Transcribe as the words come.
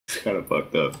kind of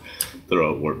fucked up.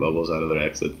 Throw warp bubbles out of their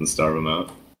exits and starve them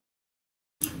out.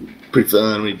 Pretty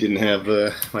fun. I didn't have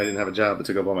a job that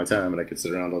took up all my time, and I could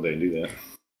sit around all day and do that.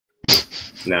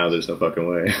 Now there's no fucking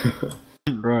way.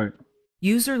 Right.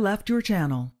 User left your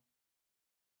channel.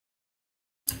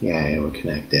 Yeah, we're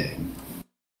connected.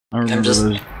 I remember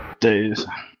those days.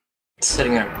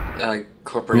 Sitting at a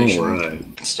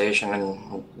corporation station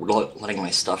and letting my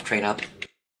stuff train up.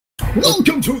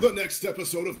 Welcome to the next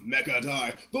episode of Mecha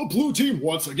Die. The blue team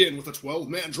once again with a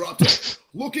 12-man drop deck,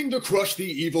 looking to crush the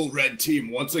evil red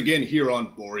team once again here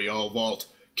on Boreal Vault.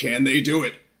 Can they do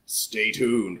it? Stay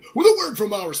tuned. With a word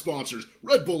from our sponsors,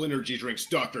 Red Bull Energy Drinks,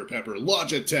 Dr. Pepper,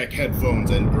 Logitech headphones,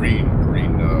 and green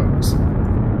nugs.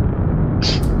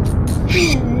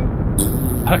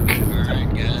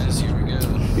 Alright guys, here we go.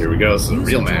 Here we go, so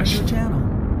real match.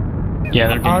 Yeah,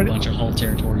 they're getting a bunch of whole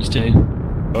territories too.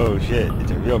 Oh shit,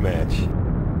 it's a real match.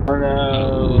 Oh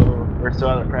no, we're still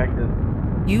out of practice.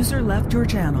 User left your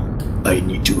channel. I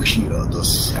need to hear the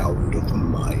sound of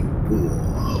my war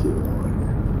horn.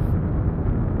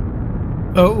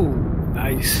 Oh,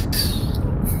 nice.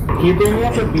 Can you bring me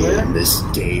up a beer? On this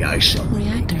day I shall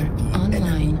Reactor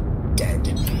online. dead,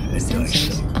 and I Sensors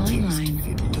shall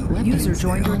online. User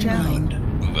joined your channel.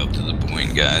 Move up to the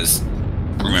point, guys.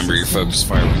 Remember your focus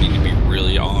fire. We need to be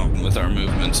really on with our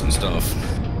movements and stuff.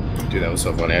 Dude, that was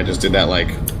so funny. I just did that, like,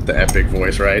 the epic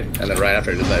voice, right? And then right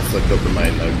after I did that, I flipped open my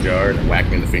nug jar and whacked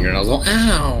me in the finger, and I was all,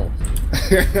 ow!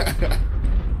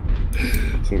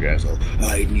 Some guys all,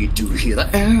 I need to hear the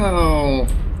ow!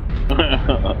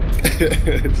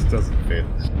 It just doesn't fit.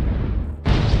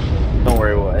 Don't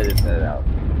worry, we'll edit that out.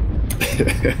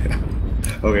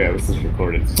 Okay, this is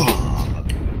recorded.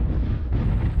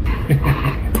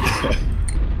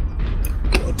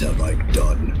 What have I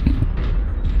done?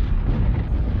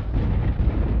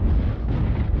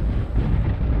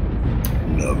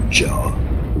 Nubjaw,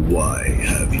 why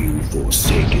have you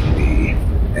forsaken me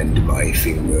and my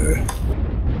finger?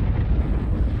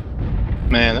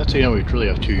 Man, that's how we truly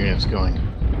have two units going.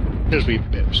 As we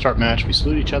start match, we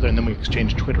salute each other, and then we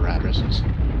exchange Twitter addresses.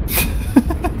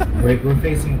 We're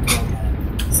facing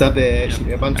Sup, bitch?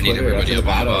 Yep. Up on Twitter after the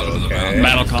battle, okay?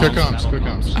 Battle comms. Quick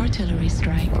comms. Artillery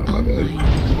strike my bad.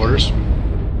 online. Orders?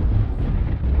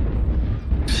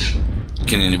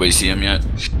 Can anybody see him yet?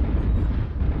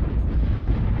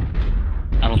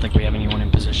 I don't think we have anyone in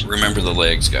position. Remember the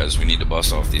legs, guys. We need to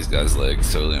bust off these guys'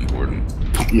 legs. Totally important.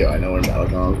 Yeah, I know we're in battle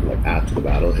comms, but like after the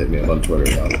battle, hit me up on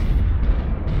Twitter about it.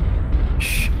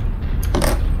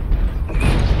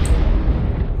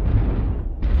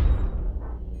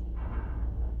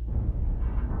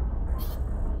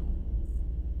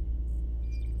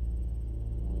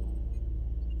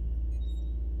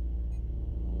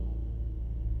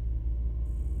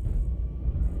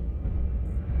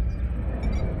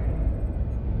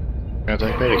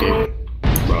 Contact Beta Gate.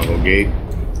 Bravo Gate.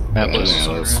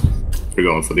 Atlas. We're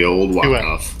going for the old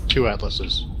walk-off. Two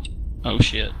Atlases. Oh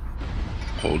shit.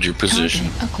 Hold your position.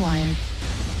 Target acquired.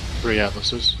 3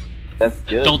 Atlases. That's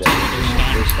good. Don't tell me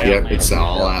there's Steiner. Yep, it's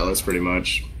all Atlas pretty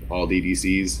much. All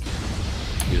DDCs.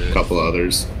 Good. A couple of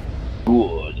others.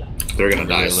 Good. They're gonna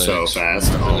die so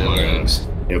fast. Oh my god.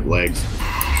 Yep, legs.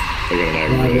 They're gonna die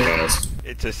really fast.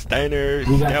 It's a Steiner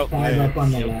We got stout 5 up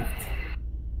on the man. left.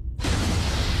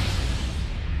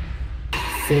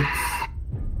 6.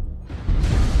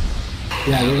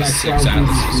 Yeah, we got 12 6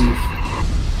 DDCs.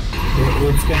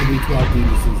 It's gonna be 12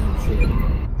 DDCs, I'm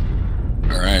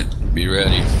sure. Alright, be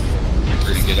ready.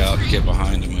 We're gonna get out and get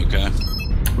behind him, okay?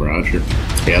 Roger.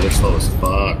 Yeah, they're slow as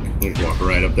fuck. We just walk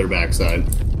right up their backside.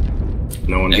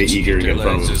 No one get eager and get in their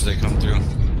front legs of as them. they come through.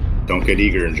 Don't get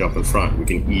eager and jump in front. We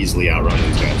can easily outrun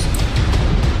these guys.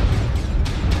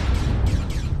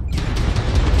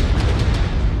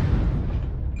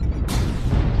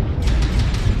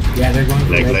 Yeah, they're going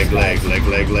for Legs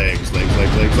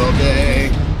all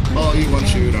day. All you want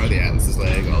to shoot are the Atlas's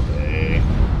leg all day.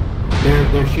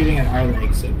 They're shooting at our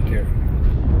legs, so be careful.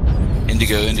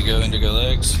 Indigo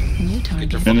legs. New target.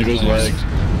 Get their Indigo's legs.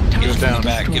 Get them down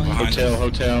back, get behind him.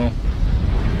 Hotel.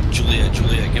 Juliet,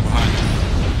 get behind him.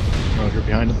 Roger,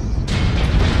 behind him.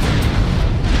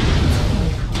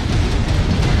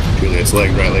 Juliet's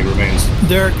leg, right leg remains.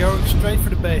 They're going straight for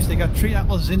the base. They got 3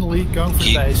 Atlas in the lead going for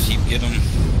the base. Keep get them.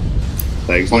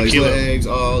 Legs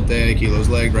all day. Kilo's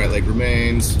leg, right leg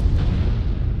remains.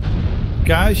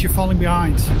 Guys, you're falling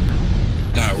behind.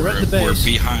 No, You're at the we're base.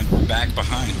 behind. We're back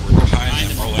behind. We're behind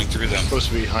them, rolling through them. Supposed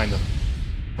to be behind them.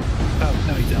 Oh,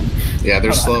 no, you don't. Yeah,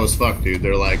 they're slow as fuck, dude.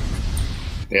 They're like,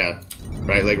 yeah,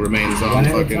 right leg remains on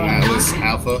fucking Atlas.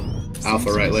 Alpha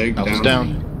right leg Alpha's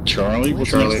down. down. Charlie,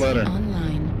 what's the next letter?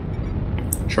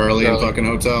 Online. Charlie and fucking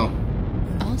hotel.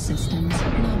 All systems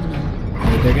nominal.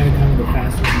 Alright, they're gonna come the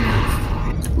fastest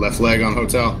next. Left leg on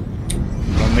hotel.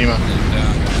 On Lima.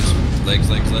 Down, guys. Legs,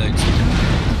 legs, legs.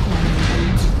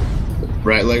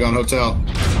 Right leg on hotel.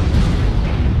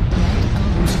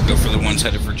 Go for the ones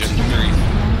headed for Gen 3.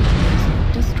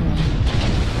 Destroyed.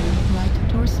 Right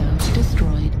torso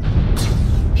destroyed.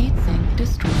 Heat sink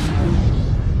destroyed.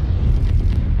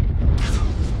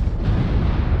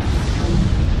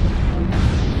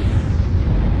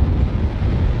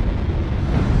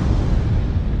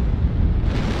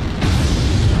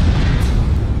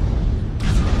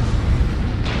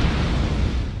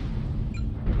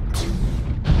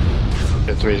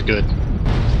 Gen 3 is good.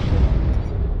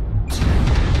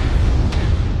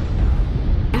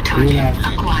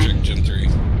 Gen 3.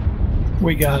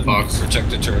 We got Fox. Protect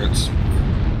the turrets.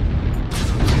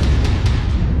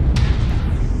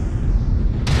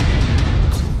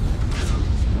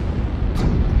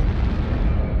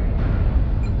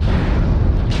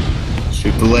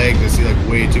 Shoot the leg. They see like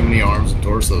way too many arms and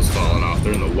torsos falling off.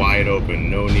 They're in the wide open.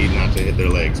 No need not to hit their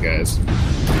legs, guys.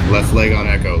 Left leg on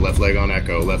echo. Left leg on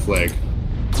echo. Left leg.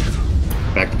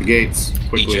 Back to the gates.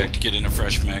 Quickly. Eject, get in a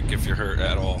fresh mech if you're hurt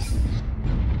at all.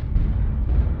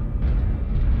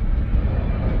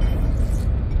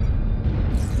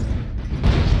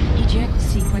 Eject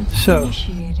sequence So,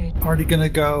 initiated. are you gonna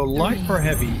go light or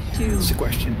heavy? 2, That's the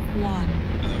question. 1.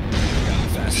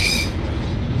 Fast.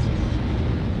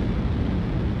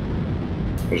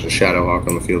 There's a Shadow Hawk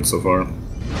on the field so far.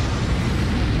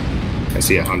 I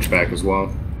see a Hunchback as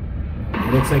well.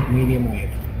 It looks like medium wave.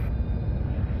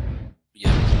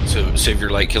 Yeah. So save your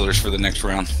light killers for the next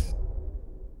round. Here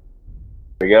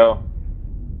we go.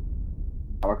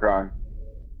 Omicron.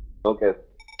 Focus.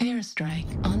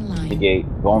 Airstrike online. Negate.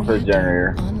 Going for the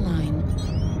generator. Online.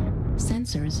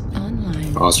 Sensors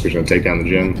online. Oscar's gonna take down the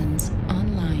gen. Weapons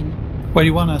online. Where do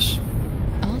you want us?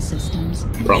 All systems.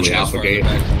 Probably Alpha Gate.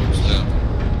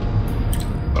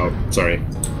 Oh, sorry.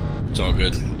 It's all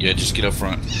good. Yeah, just get up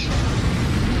front.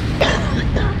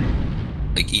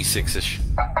 Like E6-ish.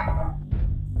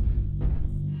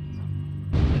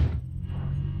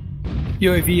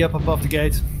 UAV up above the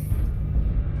gate.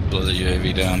 Blow the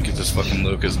UAV down. Get this fucking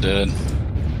Lucas dead.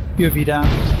 UAV down.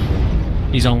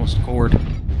 He's almost cored.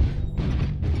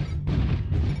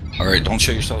 Alright, don't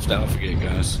show yourselves to Alpha Gate,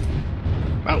 guys.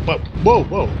 Oh, whoa,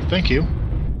 whoa, thank you.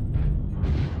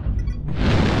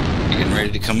 You're getting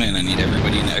ready to come in. I need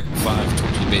everybody in Echo 5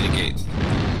 towards the Beta Gate.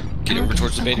 Get over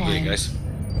towards the Beta Gate, guys.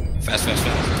 Fast, fast,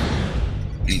 fast.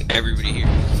 I need everybody here.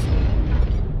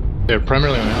 They're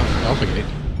primarily on Alpha Gate.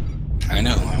 I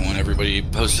know. I want everybody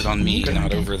posted on me,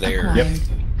 not over there. Yep.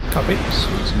 Copy. So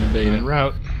it's in the beta en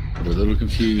route. We're a little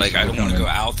confused. Like, I don't want to go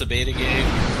out the Beta Gate.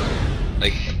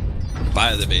 Like,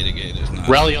 by the Beta Gate is not...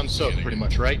 Rally on soak, pretty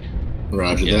much, right?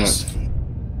 Roger Yes. that.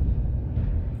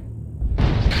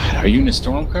 God, are you in the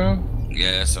Stormcrow?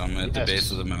 Yes, I'm at the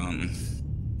base of the mountain.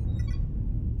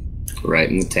 Right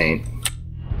in the tank.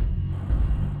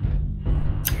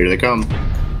 Here they come.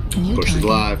 Push is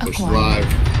live, push is live.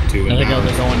 Two There and they go, down.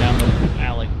 they're going down the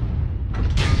alley.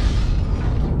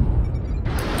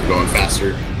 Going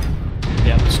faster.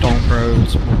 Yep,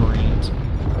 Stormcrows, Wolverines.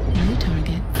 New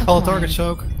target. Call a target,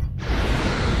 Soak.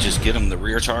 Just get them, the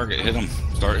rear target, hit them.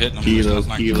 Start hitting them. Kilo, There's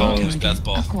nothing kilo. calling this death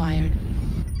ball. Acquired.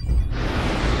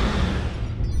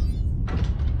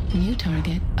 New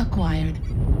target acquired.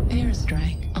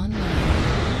 Airstrike online.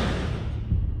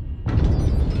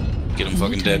 Get them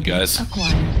fucking dead, guys.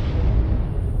 Acquired.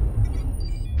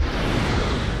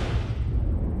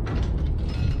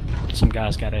 Some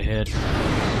guys got ahead.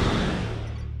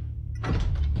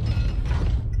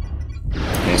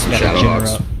 And some Got a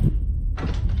Shadowhawks.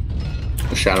 Jimmer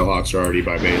The Shadowhawks are already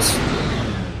by base.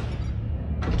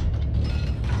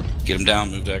 Get them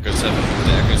down, move to Echo 7, move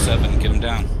to Echo 7, get them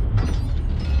down.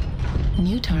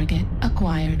 New target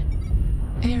acquired.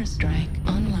 Airstrike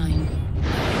online.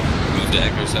 Move to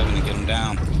Echo 7 and get them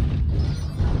down.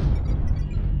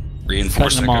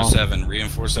 Reinforce Cutting them Echo off. 7,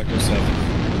 reinforce Echo 7.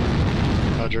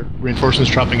 Roger.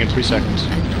 Reinforcements dropping in 3 seconds.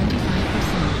 At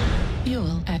 25%.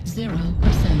 Fuel at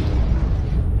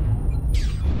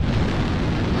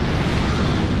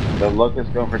 0%. The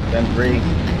Locust going for Gen 3. At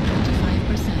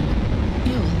 25%.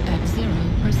 Fuel at 0%.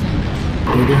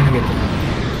 We're gonna get them.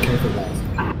 Careful, guys.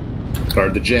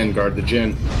 Guard the gen, guard the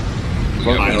gen. We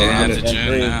got Hide one around at it. the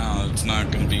gen now, it's not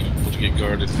going to be able to get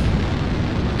guarded.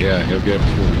 Yeah, he'll get it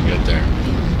before we get there.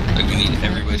 Like, we need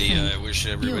everybody, I wish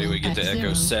everybody would get to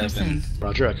Echo 7.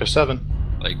 Roger, Echo 7.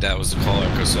 Like, that was the call,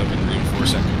 Echo 7,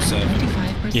 reinforce Echo 7.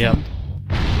 25%. Yep.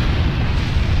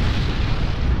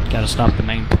 Gotta stop the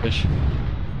main push.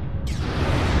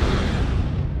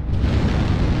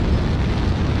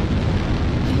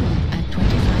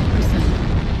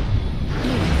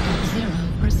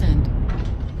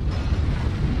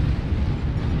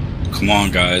 Come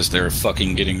on, guys. They're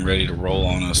fucking getting ready to roll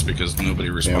on us because nobody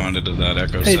responded to that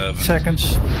Echo 8 7.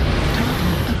 seconds.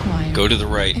 Go to the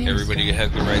right. Everybody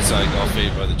head to the right side. Golf 8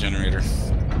 by the generator.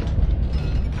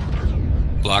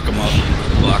 Block them up.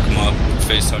 Block them up.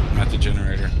 Face hug them at the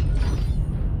generator.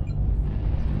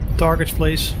 Targets,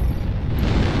 please.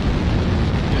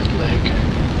 Dead leg.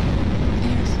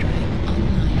 Airstrike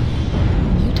online.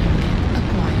 New target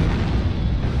acquired.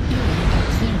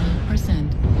 Fuel at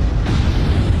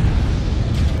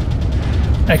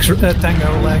 0%. Extra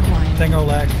tango lag. Tango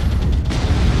lag.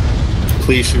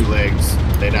 Please shoot legs.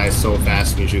 They die so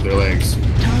fast when you shoot their legs.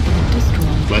 Target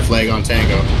destroyed. Left leg on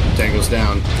Tango. Tango's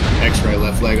down. X-ray.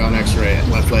 Left leg on X-ray.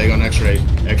 Left leg on X-ray.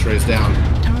 X-ray's down.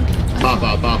 Pop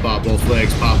out. Pop out. Both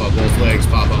legs. Pop out. Both legs.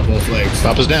 Pop out. Both legs.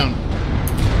 Pop is down.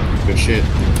 Good shit.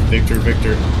 Victor.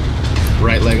 Victor.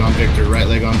 Right leg on Victor. Right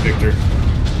leg on Victor.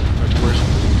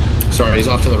 Sorry, he's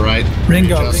off to the right.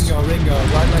 Ringo. Readjust. Ringo.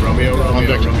 Right leg. Romeo.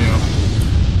 Romeo. Romeo.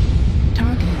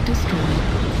 Target destroyed.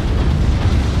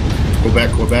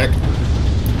 Quebec.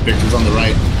 Victor's on the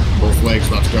right. Both legs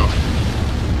about to go.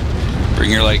 Bring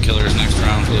your light killers next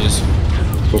round, please.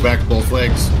 Quebec, both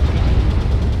legs.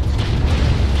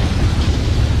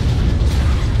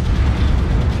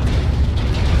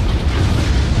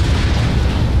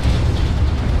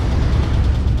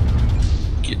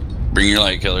 Bring your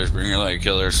light killers. Bring your light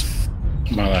killers.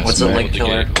 My last What's a man. light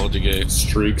killer? Hold the gate.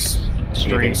 Streaks.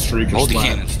 Streak or Hold the splat.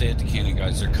 cannon. Stay at the cannon,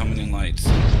 guys. They're coming in lights.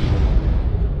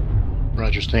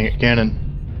 Roger, staying at cannon.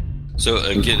 So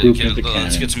Group let's at the get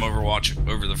cannon. some overwatch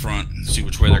over the front and see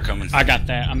which way they're coming. I got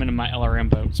that. I'm in my LRM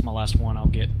boat. It's my last one. I'll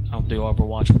do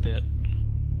Overwatch with it.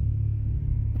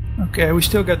 Okay, we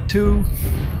still got two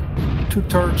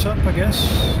turrets up, I guess.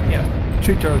 Yeah,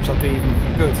 3 turrets up even.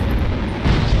 Good.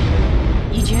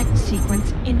 Eject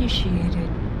sequence initiated.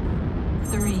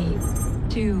 3,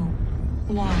 2,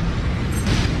 1.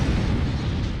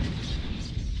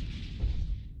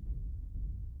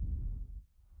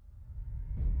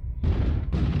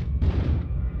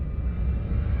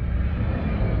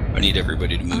 I need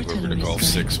everybody to move over to Golf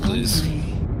 6, please.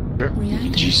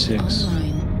 Reactors G6.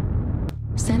 online.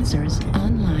 Sensors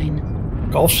online.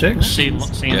 Golf 6? Seeing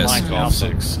Yes, lights Golf alpha.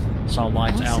 6. Saw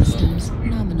lights All alpha. systems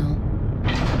nominal.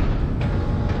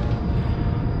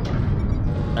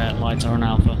 That lights are an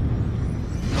alpha.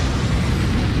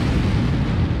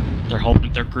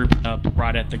 They're grouping up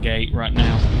right at the gate right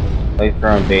now. Lights are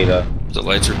on beta. The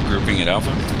lights are grouping at Alpha?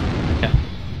 Yeah.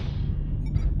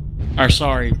 Or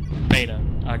sorry, beta.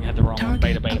 I had the wrong one.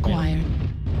 Beta. Acquired.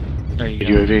 There you go.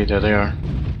 UAV, there they are.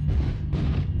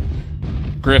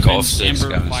 Griffin, Golf 6,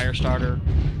 Ember, guys. Firestarter.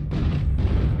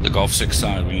 The Golf 6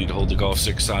 side. We need to hold the Golf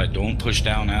 6 side. Don't push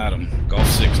down at them. Golf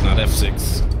 6, not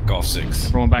F6. Golf 6.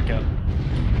 Everyone back up.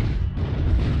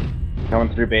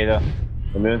 Coming through beta.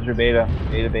 We're moving through beta.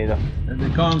 Beta. There they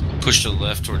come. Push to the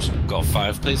left towards Golf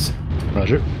 5, please.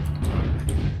 Roger.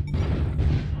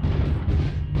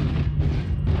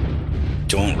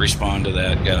 Don't respond to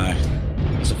that guy.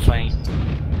 It's a feint.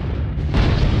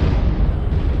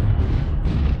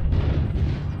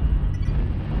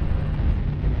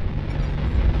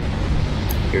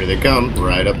 Here they come,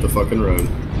 right up the fucking road.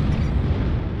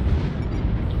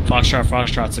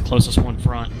 Foxtrot's the closest one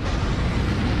front.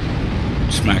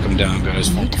 Smack them down, guys.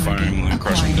 Form a firing line.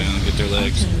 Crush them down. Get their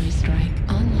legs. Artillery strike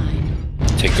online.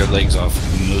 Take their legs off.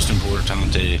 Most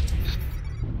important to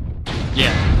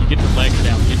Yeah, you get the legs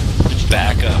down.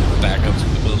 back up to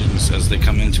the buildings as they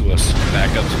come into us.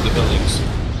 Back up to the buildings.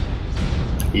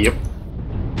 Yep.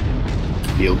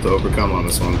 Field to overcome on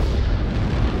this one.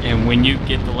 And when you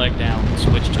get the leg down,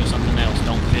 switch to something else.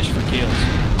 Don't fish for kills.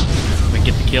 We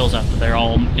get the kills after they're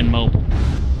all immobile.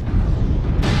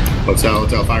 Hotel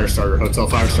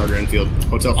Firestarter infield.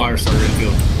 Hotel Firestarter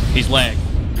infield. He's leg.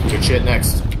 Good shit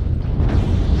next.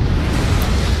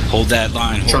 Hold that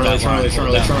line. Hold that line.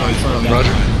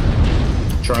 Roger.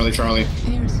 Charlie. Airstrike.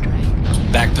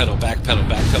 Backpedal towards cannon.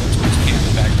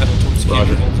 Backpedal towards cannon.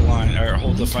 Roger. Hold the line, or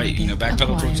hold the fight.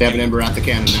 Backpedal towards Stab an cannon. Ember at the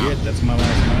cannon now. Shit, that's my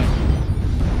last night.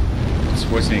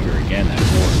 Schwarzenegger again, that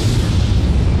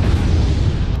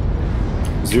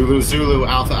war. Zulu,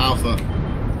 Alpha.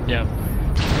 Yep.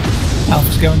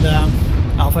 Alpha's going down.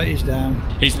 Alpha is down.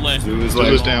 He's leg.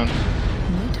 Zulu's down. New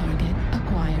target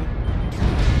acquired.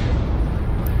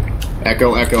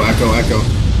 Echo.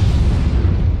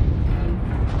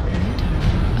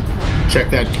 Check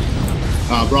that.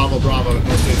 Bravo,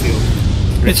 most infield.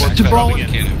 It's to Backpedal brawl to the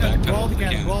cannon. cannon. Backpedal Brawl to the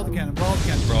cannon. cannon. Brawl the cannon. Brawl the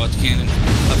cannon. Brawl at the cannon.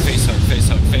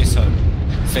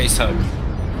 Face hug.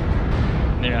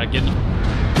 Yeah, get the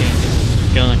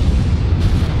gun.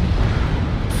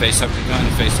 Face hug the gun.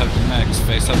 Face hug the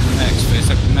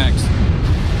next.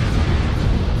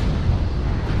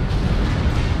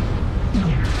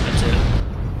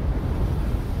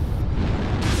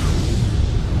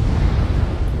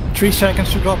 3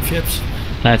 seconds to drop ships.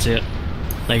 That's it.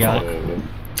 They got it.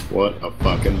 What a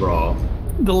fucking brawl.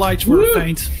 The lights were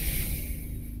faint.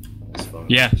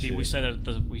 Yeah, we said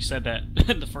that. We said that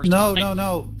the first No, time.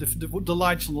 no. The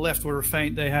lights on the left were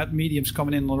faint. They had mediums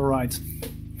coming in on the right.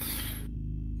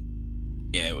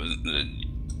 Yeah, it was.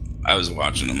 I was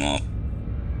watching them all.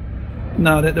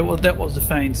 No, that was the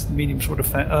faint. The mediums were the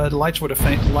faint. The lights were the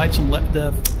faint. The lights on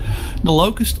the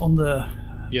locust on the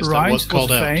right was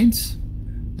faint.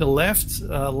 The left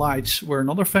lights were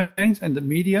another faint, and the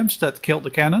mediums that killed the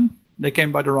cannon, they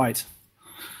came by the right.